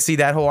I could see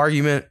that whole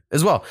argument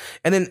as well.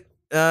 And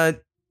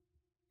then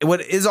what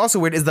is also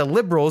weird is the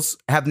liberals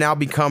have now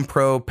become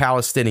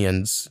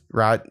pro-Palestinians,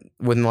 right,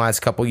 within the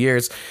last couple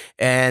years.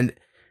 And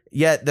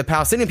yet the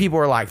Palestinian people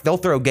are like, they'll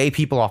throw gay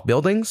people off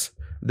buildings.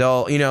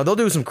 They'll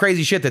do some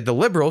crazy shit that the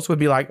liberals would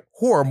be like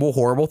horrible,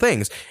 horrible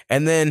things.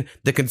 And then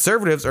the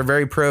conservatives are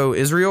very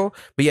pro-Israel,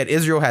 but yet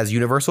Israel has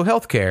universal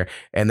health care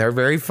and they're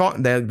very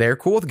fun. They're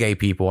cool with gay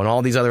people and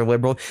all these other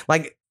liberal,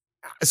 like,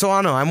 so I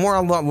don't know. I'm more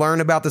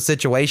learn about the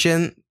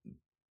situation,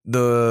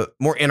 the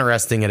more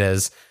interesting it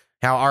is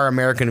how our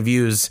American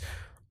views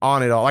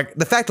on it all. Like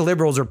the fact the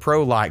liberals are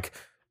pro, like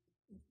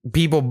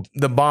people,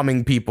 the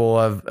bombing people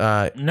of, shit.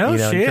 I don't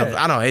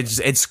know.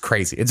 It's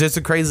crazy. It's just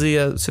a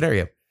crazy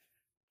scenario.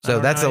 So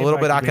that's a little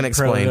bit I can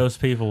explain. Those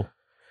people.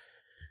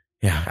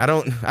 Yeah, I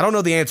don't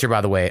know the answer,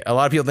 by the way. A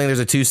lot of people think there's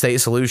a 2-state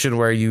solution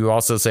where you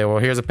also say, well,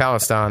 here's a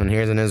Palestine and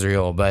here's an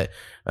Israel, but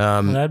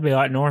that'd be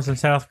like North and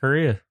South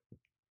Korea.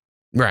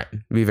 Right.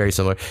 It'd be very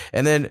similar.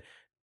 And then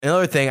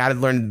another thing I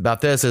learned about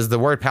this is the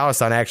word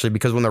Palestine, actually,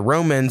 because when the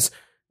Romans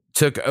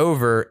took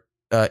over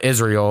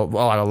Israel,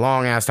 like a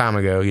long ass time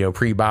ago,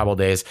 pre-Bible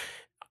days,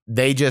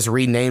 they just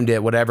renamed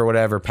it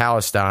whatever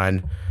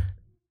Palestine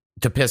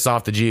to piss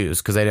off the Jews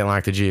because they didn't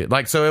like the Jews.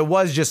 Like, so it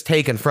was just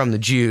taken from the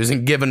Jews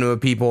and given to a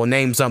people and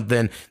named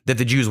something that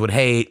the Jews would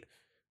hate,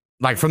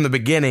 like from the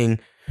beginning.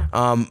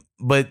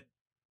 But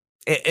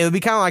it would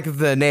be kind of like if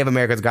the Native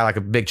Americans got like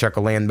a big chunk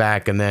of land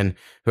back, and then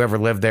whoever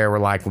lived there would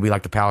be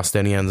like the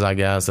Palestinians, I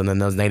guess. And then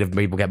those Native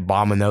people kept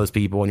bombing those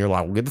people, and you're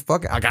like, well, get the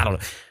fuck out. I don't know.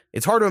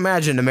 It's hard to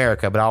imagine in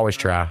America, but I always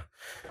try.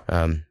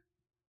 Very,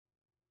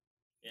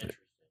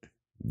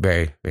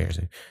 very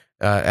interesting.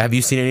 Have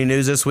you seen any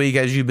news this week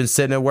as you've been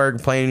sitting at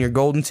work playing your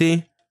Golden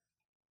Tee?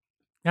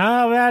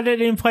 Oh, I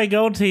didn't even play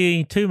Golden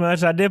Tee too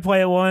much. I did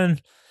play it one,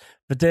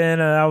 but then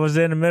I was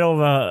in the middle of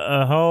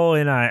a hole,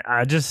 and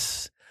I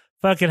just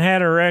fucking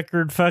had a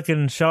record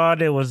fucking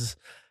shot. It was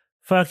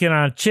fucking,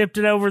 I chipped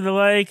it over the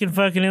lake, and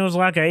fucking it was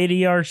like an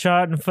 80-yard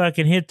shot, and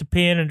fucking hit the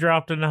pin and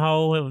dropped in the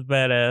hole. It was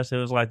badass. It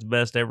was like the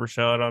best ever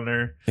shot on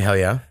there. Hell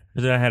yeah.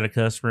 But then I had a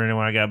customer, and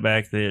when I got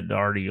back, they had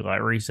already like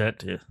reset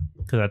to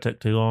because I took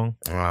too long.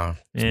 Wow,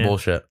 it's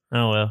bullshit.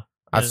 Oh well.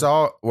 I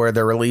saw where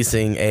they're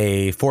releasing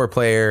a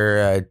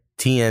 4-player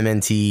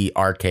TMNT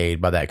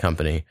arcade by that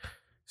company,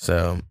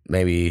 so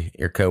maybe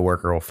your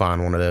coworker will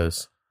find one of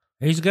those.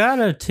 He's got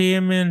a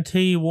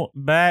TMNT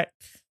back.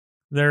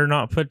 They're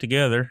not put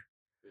together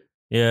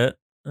yet.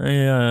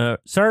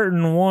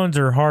 Certain ones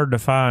are hard to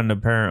find,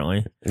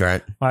 apparently.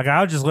 Right. Like,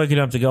 I was just looking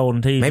up the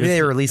Golden Tee. Maybe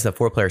they released a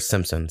 4-player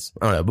Simpsons.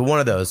 I don't know, but one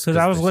of those. Because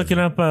I was looking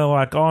up,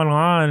 like,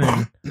 online,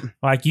 and,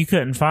 like, you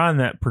couldn't find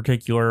that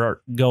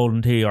particular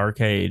Golden Tee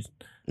arcade.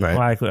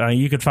 Right. Like,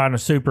 you could find the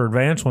super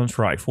advanced ones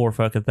for, like,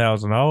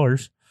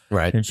 $4,000.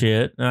 Right. And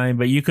shit.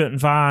 But you couldn't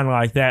find,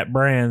 like, that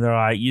brand. They're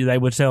like, they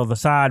would sell the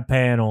side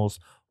panels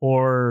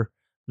or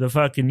the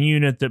fucking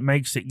unit that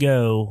makes it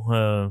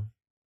go.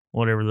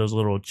 Whatever those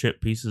little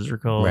chip pieces are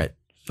called. Right.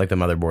 Like the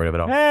motherboard of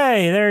it all.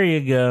 Hey, there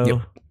you go.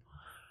 Yep.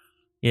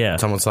 Yeah.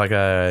 It's almost like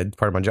a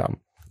part of my job.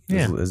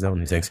 Yeah. Is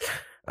knowing these things.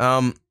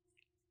 Well,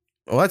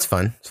 that's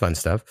fun. It's fun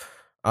stuff.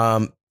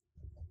 All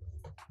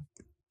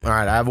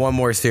right. I have one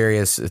more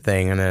serious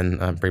thing, and then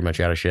I'm pretty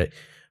much out of shit,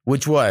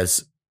 which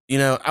was,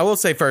 I will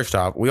say first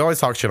off, we always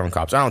talk shit on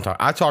cops.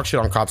 I talk shit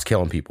on cops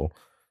killing people.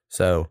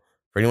 So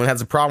for anyone who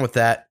has a problem with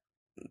that,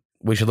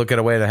 we should look at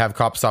a way to have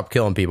cops stop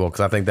killing people, because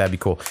I think that'd be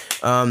cool.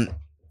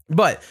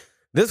 But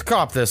this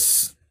cop,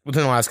 within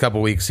the last couple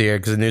of weeks here,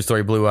 because the news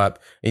story blew up,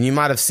 and you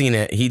might have seen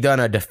it, he done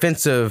a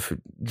defensive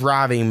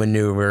driving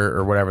maneuver,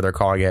 or whatever they're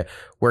calling it,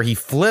 where he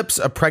flips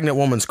a pregnant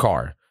woman's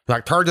car.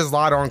 Like, turns his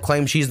light on,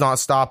 claims she's not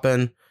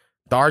stopping.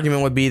 The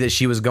argument would be that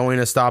she was going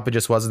to stop, it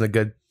just wasn't a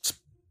good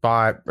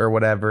spot or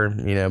whatever,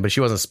 but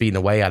she wasn't speeding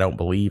away, I don't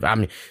believe. I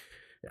mean,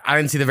 I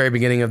didn't see the very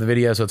beginning of the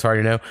video, so it's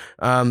hard to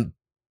know.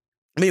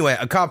 Anyway,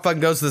 a cop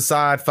fucking goes to the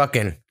side,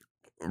 fucking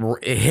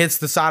it hits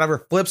the side of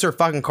her, flips her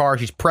fucking car.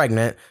 She's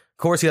pregnant. Of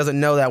course, he doesn't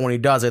know that when he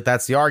does it.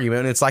 That's the argument.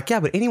 And it's like, yeah,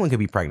 but anyone could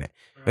be pregnant.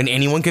 And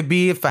anyone could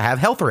have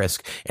health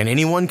risk. And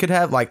anyone could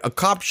have, like, a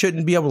cop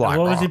shouldn't be able to, like,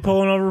 what was he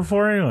pulling over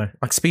for anyway?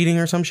 Like speeding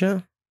or some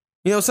shit.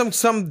 Some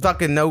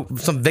fucking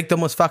some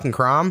victimless fucking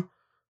crime.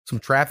 Some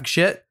traffic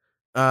shit.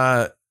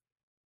 So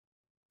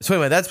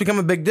anyway, that's become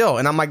a big deal.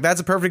 And I'm like,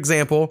 that's a perfect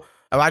example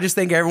of, I just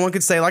think everyone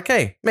could say, like,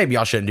 hey, maybe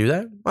y'all shouldn't do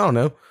that. I don't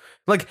know.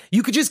 Like,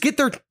 you could just get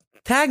their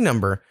tag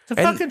number. It's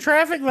a fucking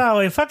traffic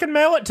violation. Fucking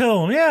mail it to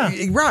them. Yeah.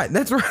 Right.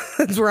 That's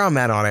where I'm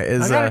at on it.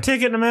 Is, I got a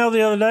ticket in the mail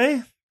the other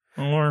day.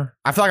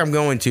 I feel like I'm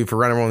going to for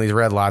running one of these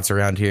red lights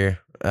around here.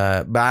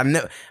 But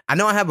I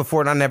know I have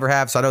before and I never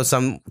have. So I know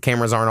some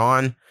cameras aren't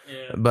on.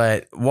 Yeah.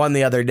 But one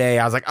the other day,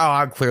 I was like, oh,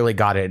 I clearly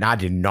got it. And I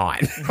did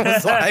not. I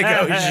was like,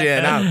 oh,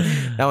 shit.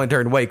 That one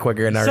turned way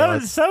quicker.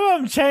 Than some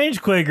of them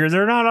change quicker.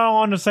 They're not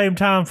all on the same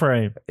time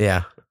frame.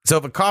 Yeah. So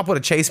if a cop would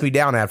have chased me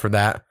down after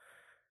that,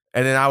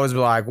 and then I was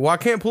like, well, I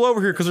can't pull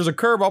over here because there's a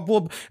curb. I'll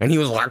pull up. And he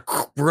was like,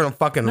 we're going to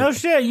fucking. No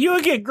shit. You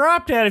would get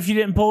gropped at if you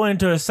didn't pull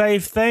into a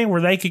safe thing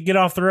where they could get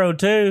off the road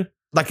too.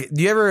 Like,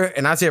 do you ever,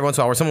 and I see every once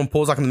in a while, where someone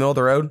pulls like in the middle of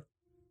the road?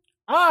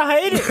 Oh, I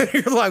hate it.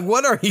 You're like,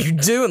 what are you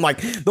doing?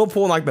 Like, they'll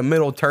pull in like the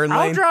middle turn lane.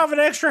 I'll drive an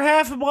extra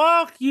half a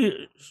block. Yeah,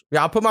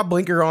 I'll put my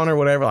blinker on or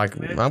whatever. Like,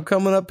 I'm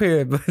coming up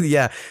here. But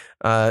yeah,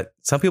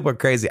 some people are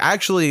crazy. I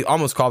actually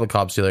almost called the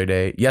cops the other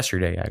day,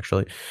 yesterday,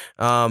 actually.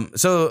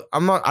 So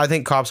I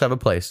think cops have a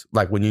place,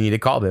 like when you need to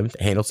call them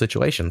to handle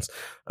situations.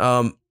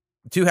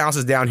 2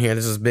 houses down here.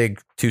 This is a big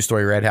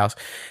 2-story red house.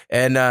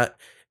 And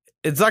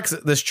it's like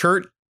this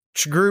church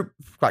group,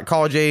 like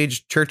college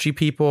age, churchy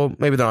people.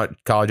 Maybe they're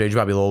not college age,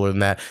 might be a little older than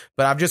that.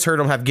 But I've just heard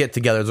them have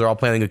get-togethers. They're all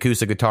playing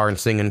acoustic guitar and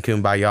singing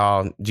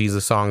Kumbaya,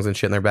 Jesus songs and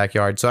shit in their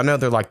backyard. So I know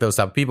they're like those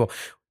type of people.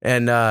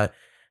 And I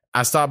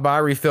stopped by,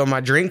 refilled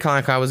my drink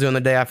like I was doing the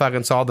day I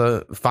fucking saw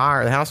the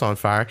house on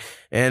fire.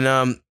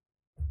 And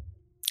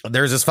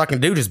there's this fucking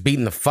dude just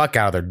beating the fuck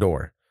out of their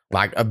door.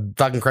 Like a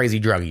fucking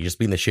crazy druggie, just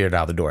beating the shit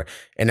out of the door.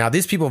 And now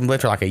these people have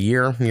lived for like a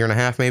year and a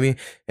half, maybe.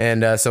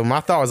 And so my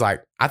thought was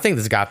like, I think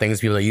this guy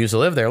thinks people that used to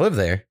live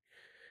there.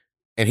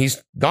 And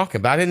he's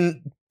knocking. But I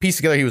didn't piece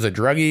together he was a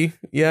druggie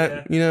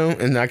yet, you know.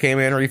 And I came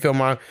in, refill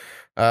my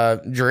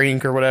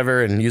drink or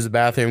whatever, and use the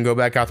bathroom, go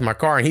back out to my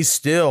car. And he's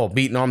still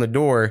beating on the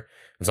door.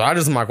 And so I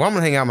just am like, well, I'm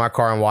going to hang out in my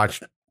car and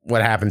watch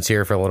what happens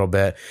here for a little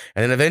bit.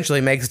 And then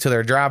eventually makes it to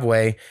their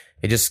driveway.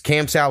 He just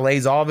camps out,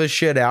 lays all of his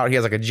shit out. He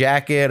has like a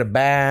jacket, a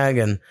bag,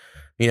 and,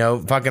 you know,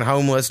 fucking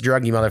homeless,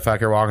 druggy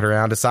motherfucker walking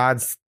around.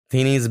 Decides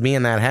he needs to be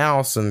in that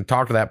house and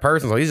talk to that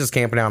person. So he's just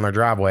camping out in their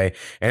driveway.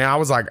 And I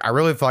was like, I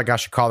really feel like I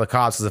should call the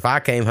cops because if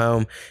I came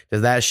home to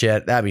that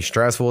shit, that'd be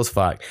stressful as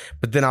fuck.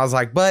 But then I was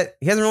like, but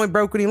he hasn't really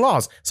broke any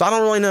laws. So I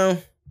don't really know.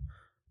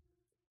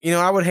 You know,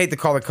 I would hate to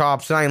call the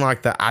cops. I ain't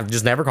like that. I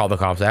just never called the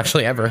cops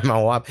actually ever in my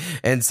life.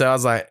 And so I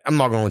was like, I'm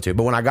not going to.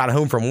 But when I got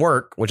home from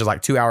work, which is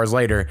like 2 hours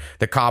later,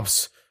 the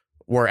cops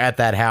were at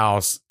that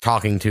house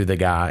talking to the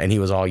guy, and he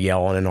was all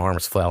yelling and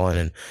arms flailing.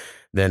 And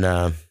then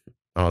I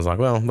was like,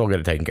 well, they'll get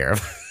it taken care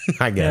of,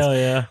 I guess. Hell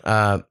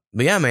yeah.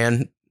 But yeah,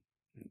 man,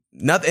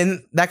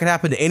 nothing that could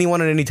happen to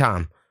anyone at any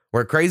time.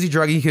 Where a crazy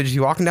druggie could just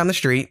be walking down the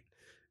street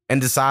and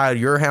decide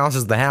your house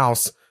is the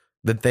house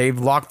that they've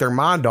locked their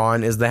mind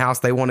on is the house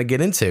they want to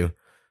get into.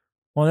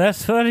 Well,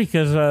 that's funny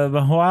because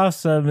my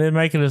wife's been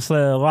making us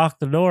lock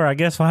the door. I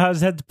guess while I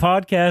was at the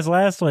podcast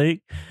last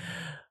week,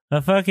 I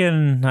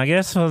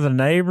guess one of the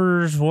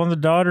neighbors, one of the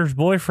daughter's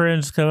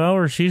boyfriends come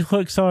over. She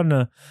clicks on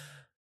the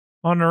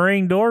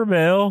Ring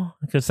doorbell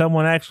because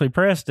someone actually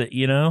pressed it,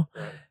 you know.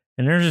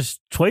 And there's this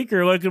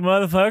tweaker looking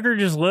motherfucker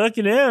just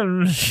looking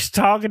in. She's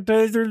talking to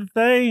her through the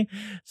thing.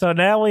 So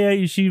now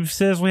she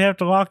says we have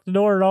to lock the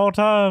door at all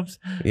times.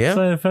 Yeah.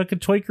 So fucking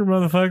tweaker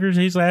motherfuckers,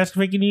 he's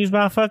asking if he can use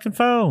my fucking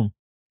phone.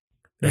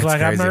 It's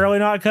like, crazy. I'm really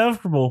not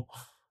comfortable.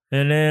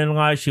 And then,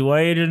 like, she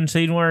waited and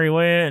seen where he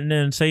went, and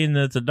then seen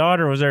that the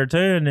daughter was there, too.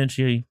 And then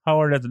she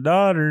hollered at the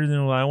daughter, and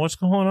then, like, what's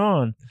going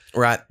on?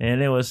 Right.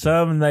 And it was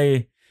something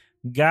they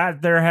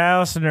got their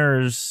house, and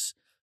there's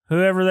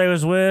whoever they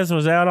was with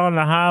was out on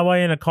the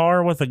highway in a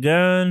car with a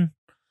gun.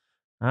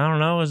 I don't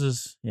know. It was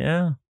just,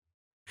 yeah.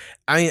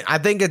 I mean, I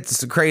think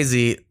it's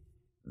crazy.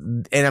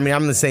 And, I mean,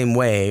 I'm the same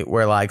way,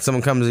 where, like,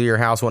 someone comes to your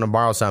house, want to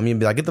borrow something, you'd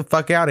be like, get the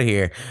fuck out of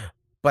here.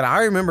 But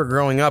I remember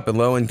growing up in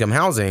low-income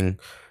housing,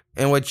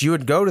 in which you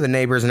would go to the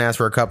neighbors and ask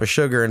for a cup of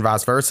sugar and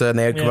vice versa, and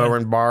they'd come over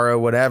and borrow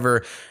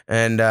whatever.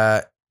 And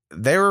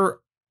they were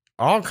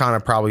all kind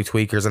of probably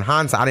tweakers. In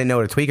hindsight, I didn't know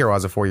what a tweaker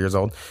was at 4 years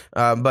old.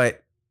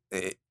 But,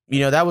 you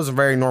know, that was a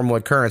very normal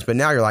occurrence. But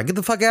now you're like, get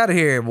the fuck out of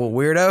here, well,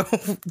 weirdo.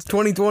 It's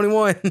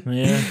 2021.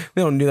 Yeah.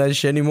 We don't do that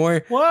shit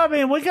anymore. Well, I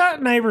mean, we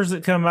got neighbors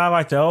that come by,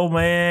 like the old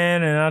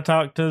man, and I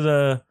talked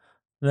to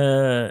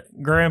the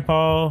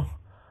grandpa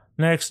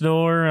next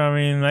door. I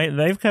mean,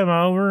 they've come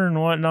over and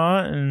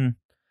whatnot,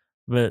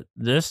 but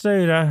this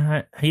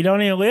dude, he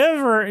don't even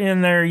live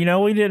in there. You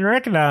know, we didn't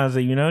recognize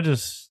him. You know,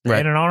 just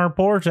standing on our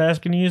porch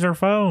asking to use our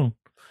phone.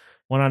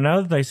 When I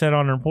know that they sat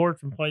on their porch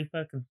and played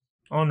fucking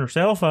on their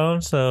cell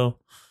phone. So,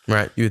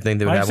 right, you would think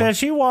they would. Like I said,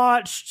 she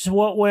watched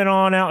what went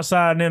on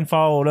outside and then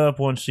followed up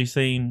once she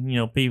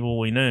seen people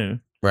we knew.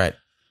 Right.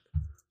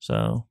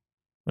 So,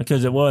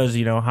 because it was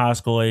high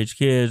school age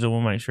kids, and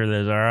we'll make sure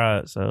that's all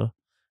right. So,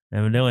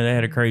 evidently they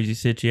had a crazy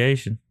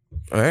situation.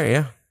 All right,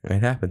 yeah, it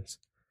happens.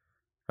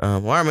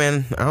 Well,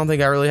 man, I don't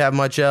think I really have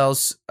much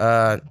else.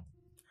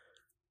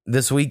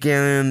 This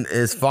weekend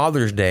is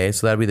Father's Day,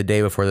 so that'll be the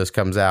day before this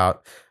comes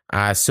out.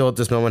 I still at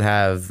this moment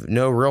have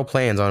no real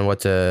plans on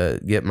what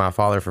to get my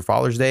father for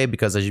Father's Day,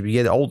 because as you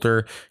get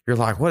older, you're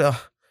like, what?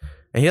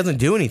 And he doesn't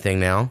do anything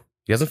now.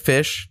 He doesn't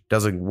fish,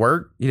 doesn't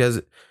work. He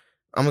doesn't.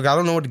 I'm like, I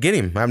don't know what to get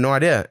him. I have no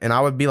idea. And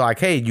I would be like,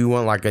 hey, do you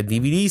want like a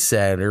DVD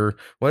set or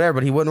whatever?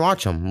 But he wouldn't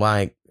watch them.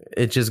 Like,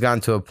 it's just gotten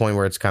to a point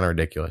where it's kind of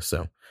ridiculous.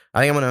 So I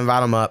think I'm going to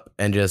invite him up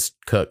and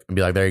just cook and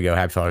be like, there you go.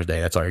 Happy Father's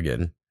Day. That's all you're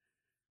getting.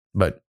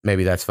 But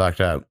maybe that's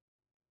fucked up.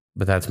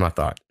 But that's my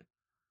thought.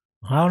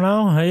 I don't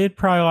know. He'd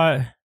probably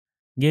like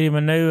get him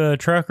a new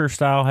trucker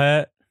style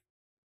hat.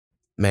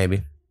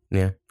 Maybe.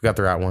 Yeah. Got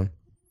the right one.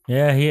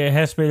 Yeah, it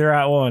has to be the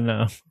right one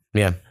though.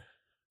 Yeah.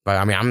 But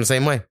I mean, I'm the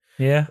same way.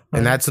 Yeah.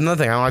 And that's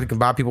another thing. I don't like to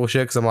buy people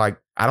shit because I'm like,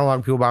 I don't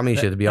like people buy me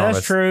shit, to be honest.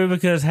 That's true,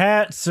 because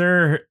hats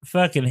are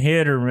fucking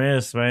hit or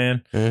miss,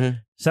 man.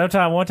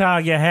 Mm-hmm. One time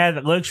I get a hat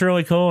that looks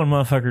really cool and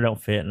motherfucker don't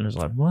fit. And it's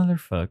like,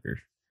 motherfucker.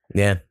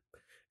 Yeah.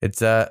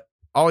 It's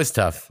always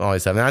tough.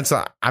 Always tough. And I've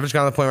just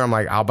gotten to the point where I'm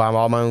like, I'll buy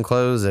all my own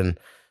clothes and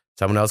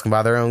someone else can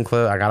buy their own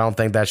clothes. Like, I don't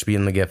think that should be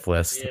in the gift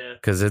list. Yeah.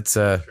 Because it's,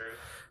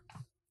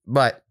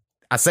 but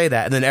I say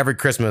that, and then every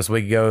Christmas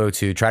we go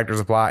to Tractor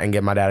Supply and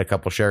get my dad a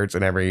couple shirts,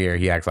 and every year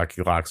he acts like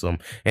he likes them.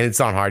 And it's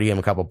not hard. You give him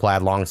a couple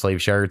plaid long sleeve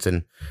shirts,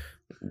 and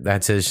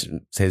that's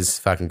his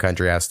fucking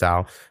country ass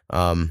style.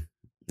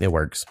 It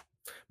works.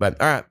 But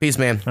all right, peace,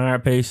 man. All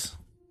right, peace.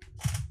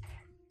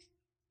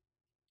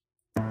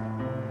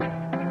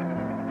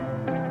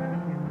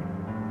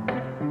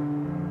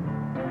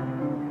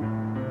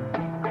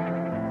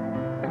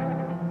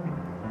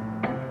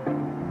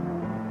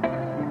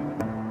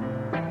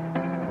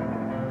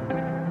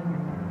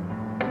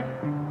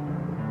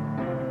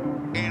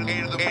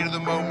 The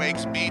Mo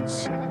makes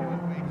beats.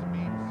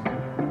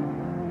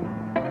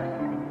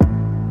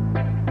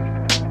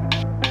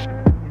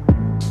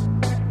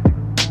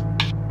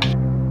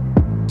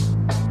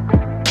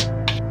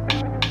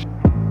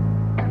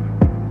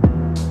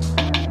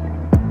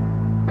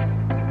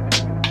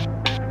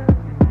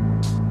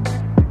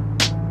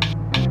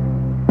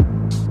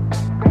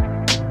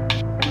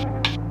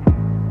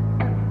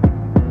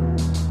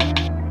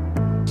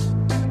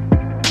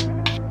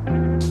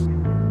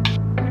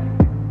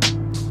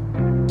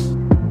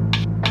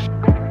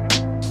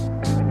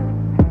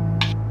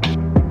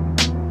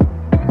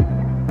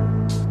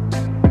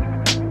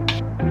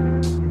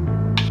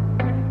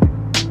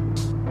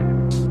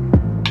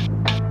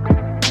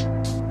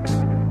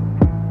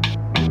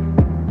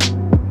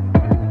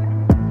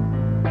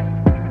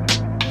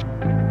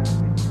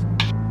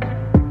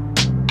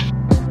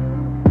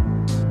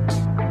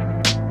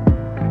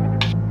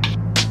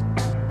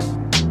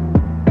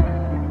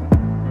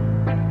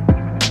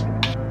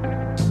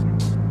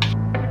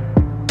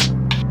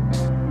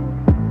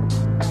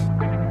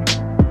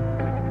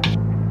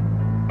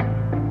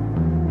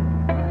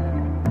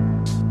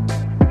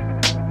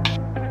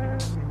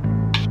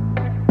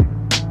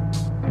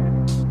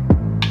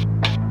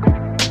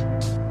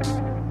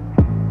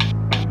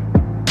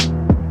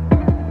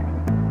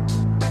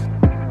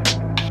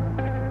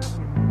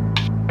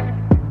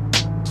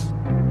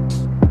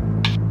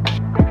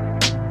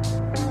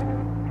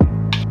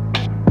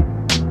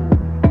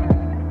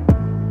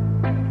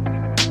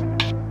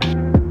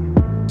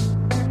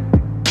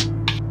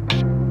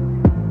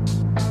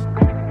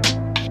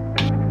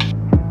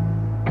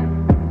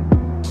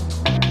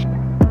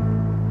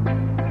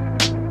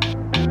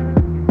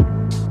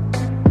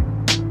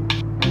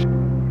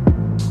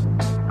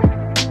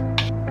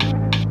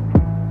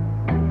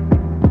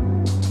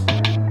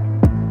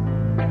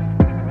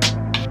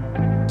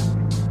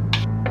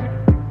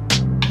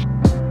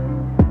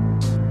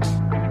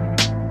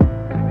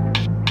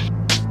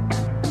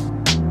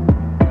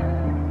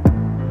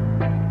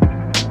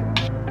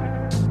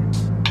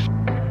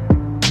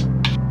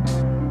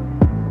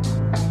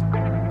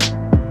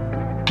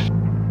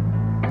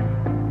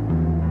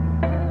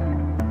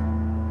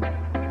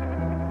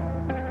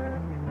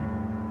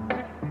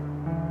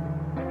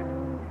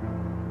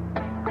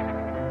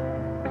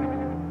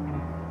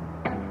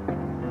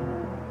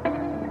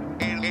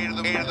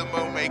 The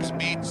Mo makes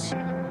beats.